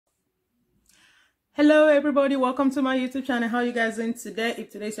Hello everybody, welcome to my YouTube channel. How you guys doing today? If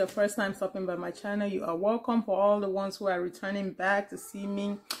today's your first time stopping by my channel, you are welcome. For all the ones who are returning back to see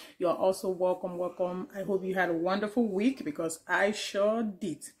me, you are also welcome. I hope you had a wonderful week because I sure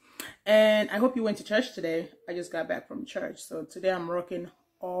did. And I hope you went to church today. I just got back from church, so today I'm rocking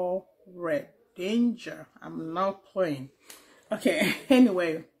all red. Danger, I'm not playing. Okay,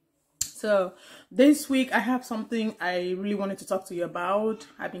 anyway, so this week I have something I really wanted to talk to you about.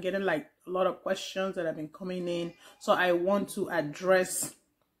 I've been getting like a lot of questions that have been coming in, so I want to address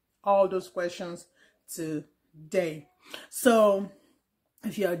all those questions today. So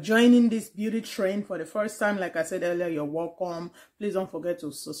if you are joining this beauty train for the first time, like I said earlier, you're welcome. Please don't forget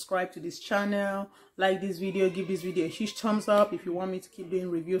to subscribe to this channel, like this video, give this video a huge thumbs up. If you want me to keep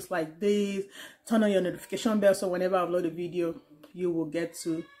doing reviews like this, turn on your notification bell so whenever I upload a video, you will get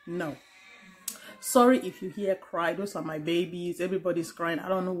to know. Sorry if you hear cry, those are my babies. Everybody's crying. I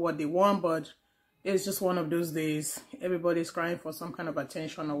don't know what they want, but it's just one of those days. Everybody's crying for some kind of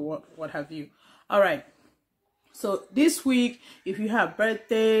attention or what have you. All right. So this week, if you have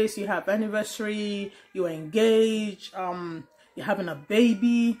birthdays, you have anniversary, you're engaged, you're having a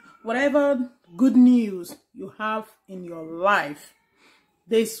baby, whatever good news you have in your life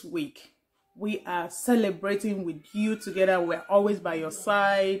this week, we are celebrating with you together. We're always by your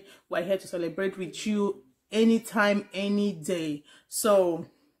side. We're here to celebrate with you anytime, any day. So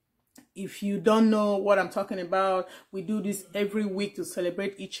if you don't know what I'm talking about, we do this every week to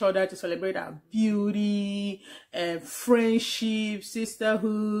celebrate each other, to celebrate our beauty, friendship,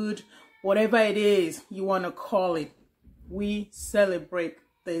 sisterhood, whatever it is you want to call it. We celebrate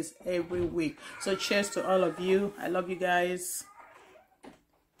this every week. So cheers to all of you. I love you guys.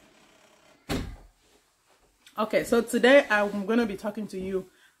 Okay, so today I'm going to be talking to you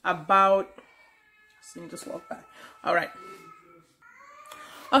about, just walk by. All right.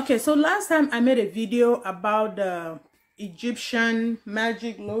 Okay, so last time I made a video about the Egyptian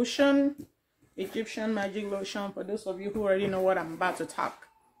magic lotion. Egyptian magic lotion, for those of you who already know what I'm about to talk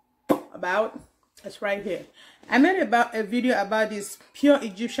about, it's right here. I made a video about this pure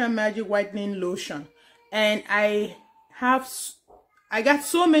Egyptian magic whitening lotion, and I got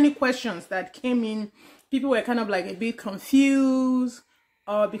so many questions that came in. People were kind of like a bit confused,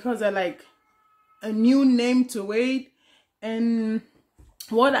 because they're like a new name to it. And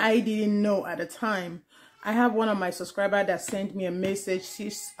what I didn't know at the time, I have one of my subscribers that sent me a message.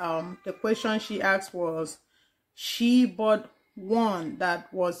 The question she asked was, she bought one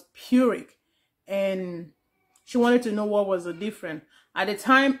that was purec, and she wanted to know what was the difference. At the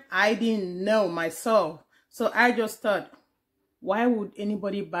time, I didn't know myself, so I just thought, why would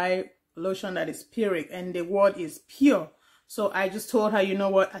anybody buy lotion that is purec? And the word is pure. So I just told her, you know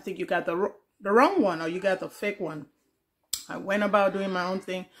what, I think you got the wrong one, or you got the fake one. I went about doing my own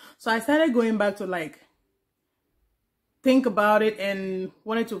thing. So I started going back to like think about it and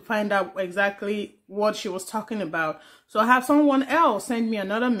wanted to find out exactly what she was talking about. So I have someone else send me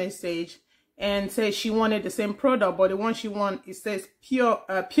another message and say she wanted the same product, but the one she want, it says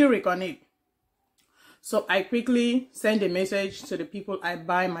purec on it. So I quickly send a message to the people I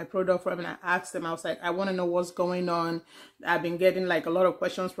buy my product from, and I asked them, I was like, I want to know what's going on. I've been getting like a lot of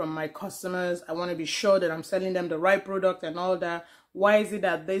questions from my customers. I want to be sure that I'm selling them the right product and all that. Why is it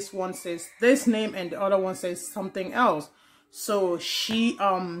that this one says this name and the other one says something else? So she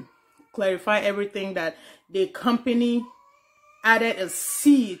clarified everything, that the company added a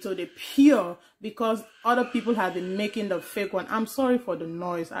C to the pure because other people have been making the fake one. I'm sorry for the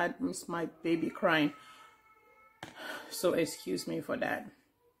noise. I miss my baby crying, so excuse me for that.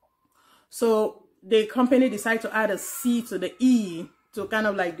 So the company decided to add a C to the E to kind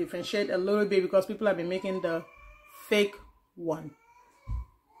of like differentiate a little bit, because people have been making the fake one.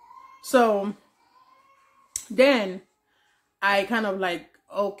 So then I kind of like,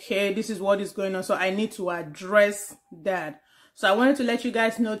 okay, this is what is going on, so I need to address that. So I wanted to let you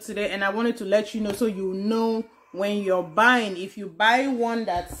guys know today, and I wanted to let you know so you know when you're buying. If you buy one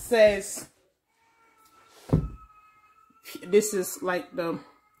that says, this is like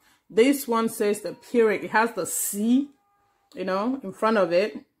this one says the purec, it has the C, you know, in front of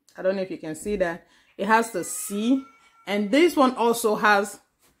it. I don't know if you can see that. It has the C, and this one also has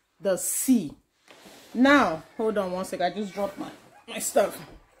the C. Now, hold on one sec. I just dropped my stuff.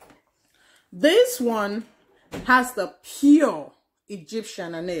 This one has the pure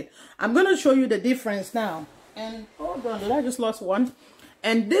Egyptian on it. I'm going to show you the difference now. And hold on, I just lost one.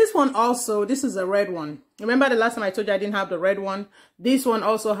 And this one also, this is a red one. Remember the last time I told you I didn't have the red one? This one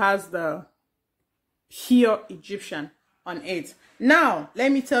also has the pure Egyptian on it. Now,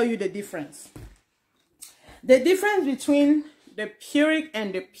 let me tell you the difference. The difference between the purec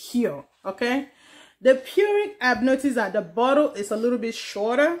and the pure, okay? The purec, I've noticed that the bottle is a little bit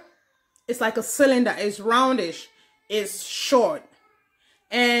shorter. It's like a cylinder. It's roundish. It's short.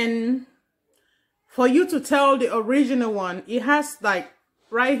 And for you to tell the original one, it has like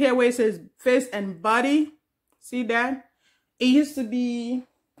right here where it says face and body. See that? It used to be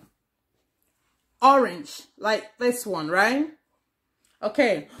orange, like this one, right?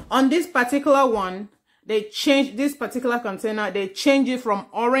 Okay, on this particular one, they changed this particular container. They changed it from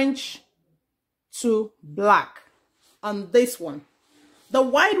orange to black on this one. The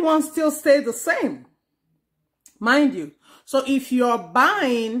white one still stays the same, mind you. So if you're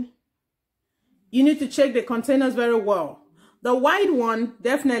buying, you need to check the containers very well. The white one,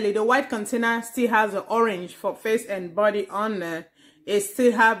 definitely the white container still has the orange for face and body on there. It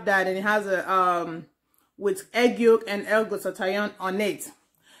still have that, and it has a with egg yolk and L-glutathione on it.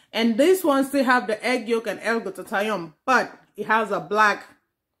 And this one still have the egg yolk and L-glutathione, but it has a black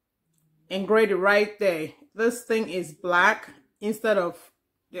engraved right there. This thing is black instead of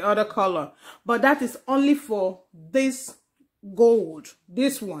the other color, but that is only for this gold,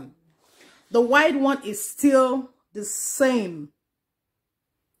 this one. The white one is still the same.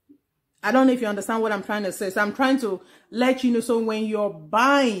 I don't know if you understand what I'm trying to say. So I'm trying to let you know, so when you're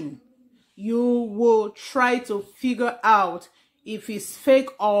buying, you will try to figure out if it's fake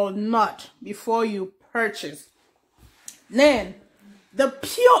or not before you purchase. Then the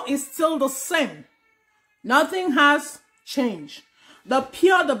pure is still the same. Nothing has changed. The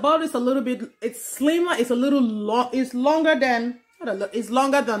pure, the bottle is a little bit, it's slimmer, it's a little long, it's longer than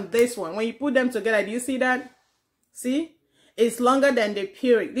this one. When you put them together, do you see that? See? It's longer than the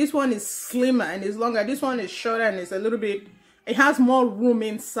purec. This one is slimmer and it's longer. This one is shorter and it's a little bit, it has more room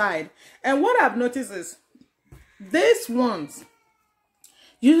inside. And what I've noticed is these ones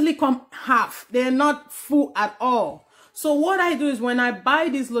usually come half. They're not full at all. So what I do is when I buy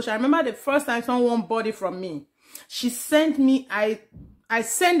this lotion, I remember the first time someone bought it from me, she sent me, I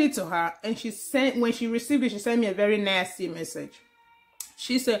sent it to her, and she sent, when she received it, she sent me a very nasty message.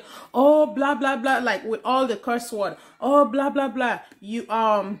 She said, oh, blah, blah, blah, like with all the curse word. Oh, blah, blah, blah. You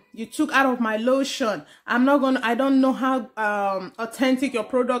took out of my lotion. I don't know how authentic your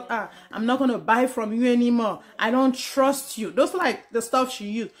product are. I'm not going to buy from you anymore. I don't trust you. Those are like the stuff she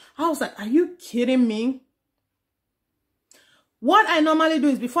used. I was like, are you kidding me? What I normally do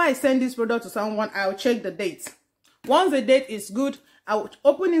is before I send this product to someone, I'll check the date. Once the date is good, I'll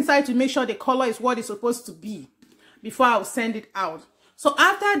open inside to make sure the color is what it's supposed to be before I'll send it out. So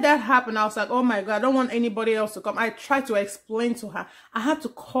after that happened, I was like, oh my God, I don't want anybody else to come. I tried to explain to her. I had to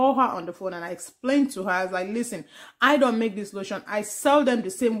call her on the phone and I explained to her. I was like, listen, I don't make this lotion. I sell them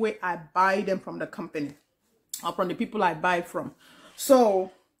the same way I buy them from the company or from the people I buy from.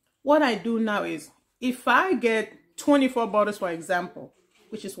 So what I do now is if I get 24 bottles, for example,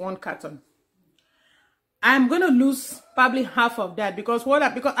 which is 1 carton, I'm going to lose probably half of that because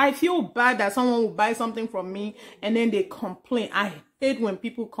I feel bad that someone will buy something from me and then they complain. I hate when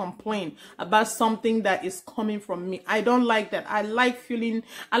people complain about something that is coming from me. I don't like that. I like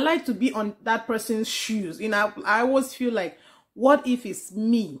to be on that person's shoes. You know, I always feel like, what if it's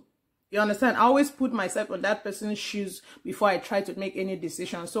me? You understand? I always put myself on that person's shoes before I try to make any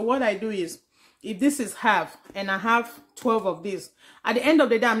decision. So what I do is, if this is half and I have 12 of this, at the end of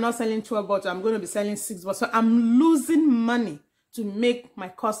the day, I'm not selling 12 bottles. I'm going to be selling 6 bottles. So I'm losing money to make my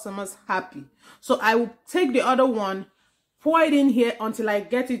customers happy. So I will take the other one, pour it in here until I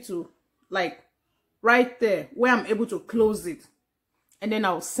get it to like right there where I'm able to close it. And then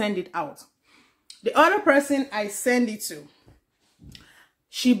I'll send it out. The other person I send it to,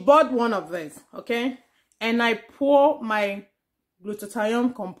 she bought one of these, okay? And I pour my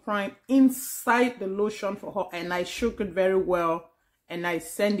glutathione comprime inside the lotion for her, and I shook it very well and I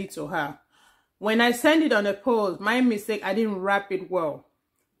send it to her. When I send it on the post, my mistake, I didn't wrap it well.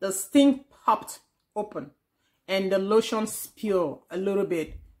 The sting popped open and the lotion spilled a little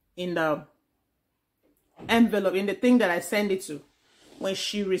bit in the envelope, in the thing that I sent it to. When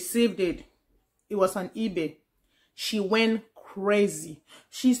she received it, it was on eBay. She went crazy.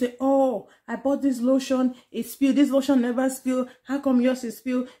 She said, oh, I bought this lotion, it spilled. This lotion never spilled. How come yours is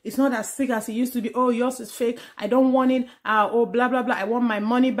spilled? It's not as thick as it used to be. Oh, yours is fake. I don't want it. Oh, blah, blah, blah. I want my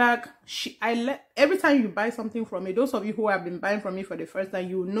money back. Every time you buy something from me, those of you who have been buying from me for the first time,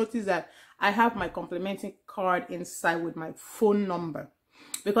 you will notice that I have my complimentary card inside with my phone number.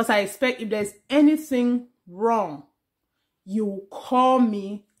 Because I expect if there's anything wrong, you call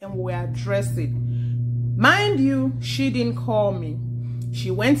me and we'll address it. Mind you, she didn't call me.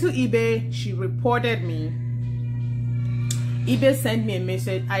 She went to eBay. She reported me. eBay sent me a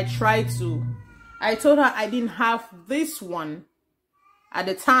message. I told her I didn't have this one at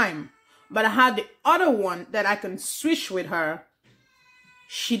the time. But I had the other one that I can switch with her.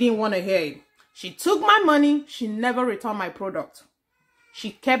 She didn't want to hear it. She took my money. She never returned my product.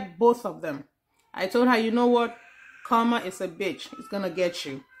 She kept both of them. I told her, you know what? Karma is a bitch. It's going to get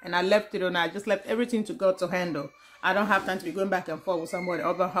you. And I left it on. I just left everything to God to handle. I don't have time to be going back and forth with somebody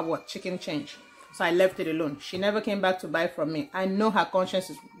over her what? Chicken change. So I left it alone. She never came back to buy from me. I know her conscience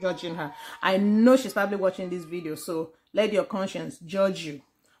is judging her. I know she's probably watching this video. So let your conscience judge you.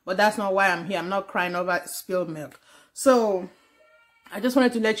 But that's not why I'm here. I'm not crying over spilled milk. So I just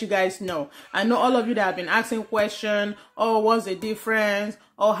wanted to let you guys know. I know all of you that have been asking questions. Oh, what's the difference?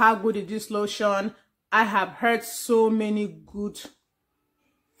 Oh, how good is this lotion? I have heard so many good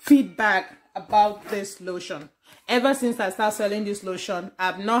feedback about this lotion. Ever since I started selling this lotion,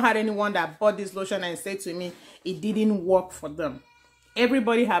 I've not had anyone that bought this lotion and said to me it didn't work for them.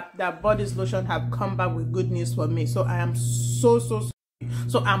 Everybody that bought this lotion have come back with good news for me. So I am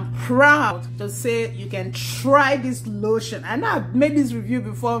so I'm proud to say you can try this lotion. I know I've made this review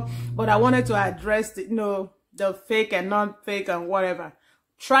before, but I wanted to address the, the fake and not fake and whatever.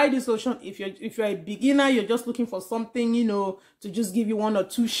 Try this lotion. If you're a beginner, you're just looking for something, to just give you 1 or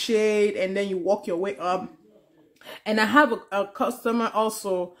 2 shades and then you walk your way up. And I have a customer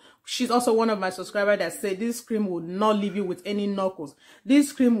also. She's also one of my subscribers that said this cream will not leave you with any knuckles.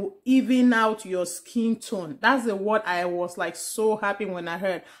 This cream will even out your skin tone. That's the word I was like so happy when I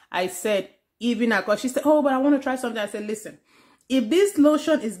heard. I said even out, because she said, oh, but I want to try something. I said, listen, if this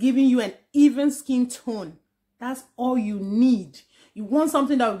lotion is giving you an even skin tone, that's all you need. You want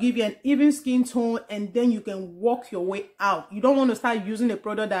something that will give you an even skin tone, and then you can walk your way out. You don't want to start using a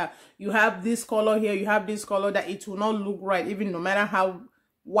product that you have this color here, you have this color, that it will not look right. Even no matter how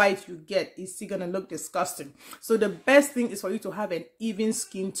white you get, it's still gonna look disgusting. So the best thing is for you to have an even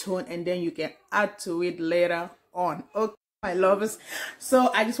skin tone, and then you can add to it later on. Okay, my lovers.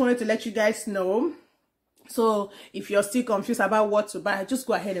 So I just wanted to let you guys know. So if you're still confused about what to buy, just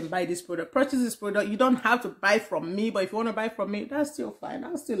go ahead and buy this product. Purchase this product. You don't have to buy from me, but if you want to buy from me, that's still fine.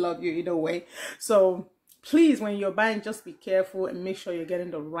 I'll still love you either way. So please, when you're buying, just be careful and make sure you're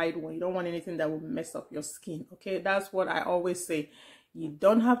getting the right one. You don't want anything that will mess up your skin. Okay, that's what I always say. You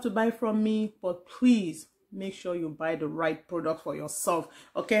don't have to buy from me, but please make sure you buy the right product for yourself.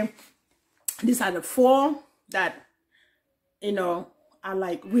 Okay, these are the 4 that are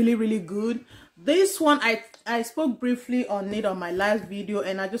like really good. This one I spoke briefly on it on my last video,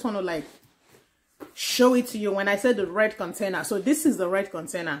 and I just want to like show it to you when I said the red container. So this is the red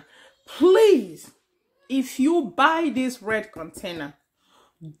container. Please, if you buy this red container,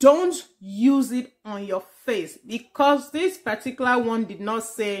 don't use it on your face, because this particular one did not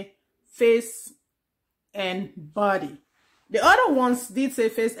say face and body. The other ones did say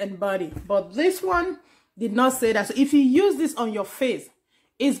face and body, but this one did not say that. So if you use this on your face,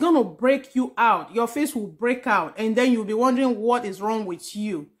 it's gonna break you out. Your face will break out, and then you'll be wondering what is wrong with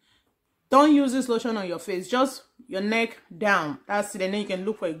you. Don't use this lotion on your face, just your neck down. That's it. And then you can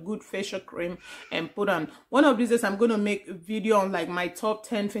look for a good facial cream and put on. One of these days I'm going to make a video on like my top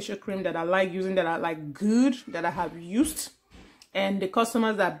 10 facial cream that I like using, that are like good, that I have used, and the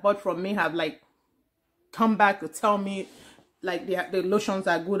customers that bought from me have like come back to tell me like the lotions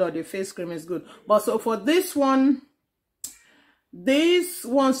are good or the face cream is good. But so for this one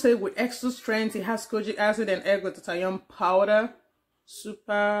said with extra strength, it has kojic acid and egg-glutathione powder,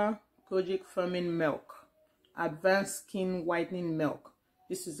 super kojic firming milk, advanced skin whitening milk.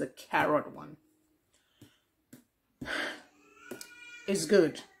 This is a carrot one. It's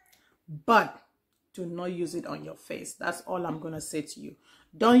good, but do not use it on your face. That's all I'm gonna say to you.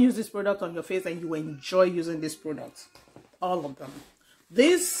 Don't use this product on your face, and you will enjoy using this product. All of them.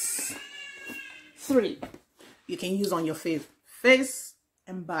 These 3 you can use on your face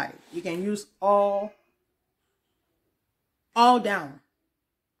and body. You can use all down.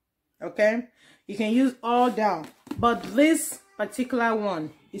 Okay, you can use all down, but this particular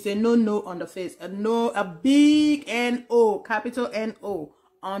one is a no on the face. A big No, capital No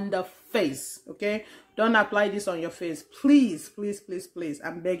on the face. Okay, don't apply this on your face, please.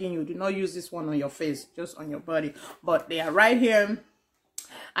 I'm begging you, do not use this one on your face, just on your body. But they are right here.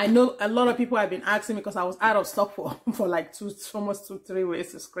 I know a lot of people have been asking me, because I was out of stock for like almost 2-3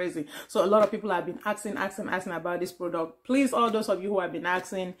 weeks. It's crazy. So a lot of people have been asking about this product. Please, all those of you who have been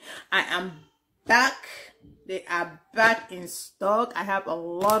asking, I am back. They are back in stock. I have a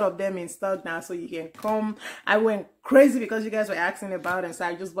lot of them in stock now, so you can come. I went crazy because you guys were asking about it, so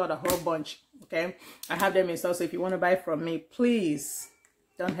I just bought a whole bunch. Okay, I have them in stock, so if you want to buy from me, please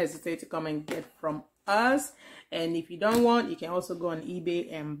don't hesitate to come and get from us. And if you don't want, you can also go on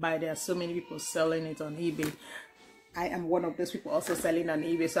eBay and buy. There are so many people selling it on eBay. I am one of those people also selling on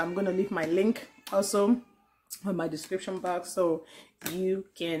eBay. So I'm going to leave my link also on my description box, so you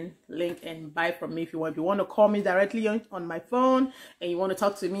can link and buy from me if you want. If you want to call me directly on my phone and you want to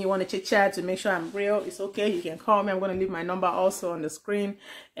talk to me, you want to chit chat to make sure I'm real, it's okay. You can call me. I'm going to leave my number also on the screen,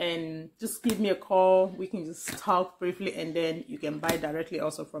 and just give me a call. We can just talk briefly, and then you can buy directly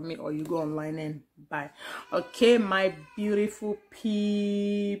also from me, or you go online and buy. Okay, my beautiful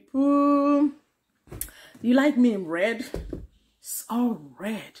people, you like me in red? It's all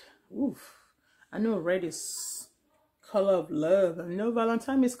red. Oof. I know red is color of love. I know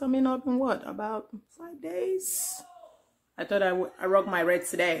Valentine is coming up in what, about 5 days? I thought I rock my red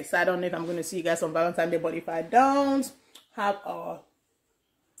today, so I don't know if I'm going to see you guys on Valentine's Day, but if I don't, have a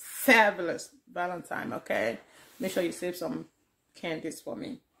fabulous Valentine, okay? Make sure you save some candies for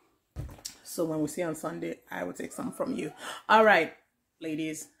me, so when we see on Sunday, I will take some from you. All right,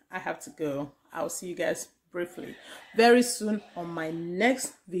 ladies, I have to go. I'll see you guys briefly very soon on my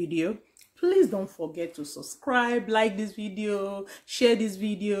next video. Please don't forget to subscribe, like this video, share this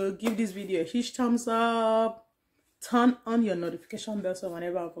video, give this video a huge thumbs up, turn on your notification bell so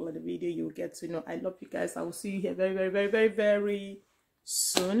whenever I upload the video, you'll get to know. I love you guys. I will see you here very, very, very, very, very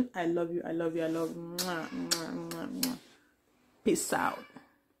soon. I love you. I love you. I love you. Mwah, mwah, mwah, mwah. Peace out.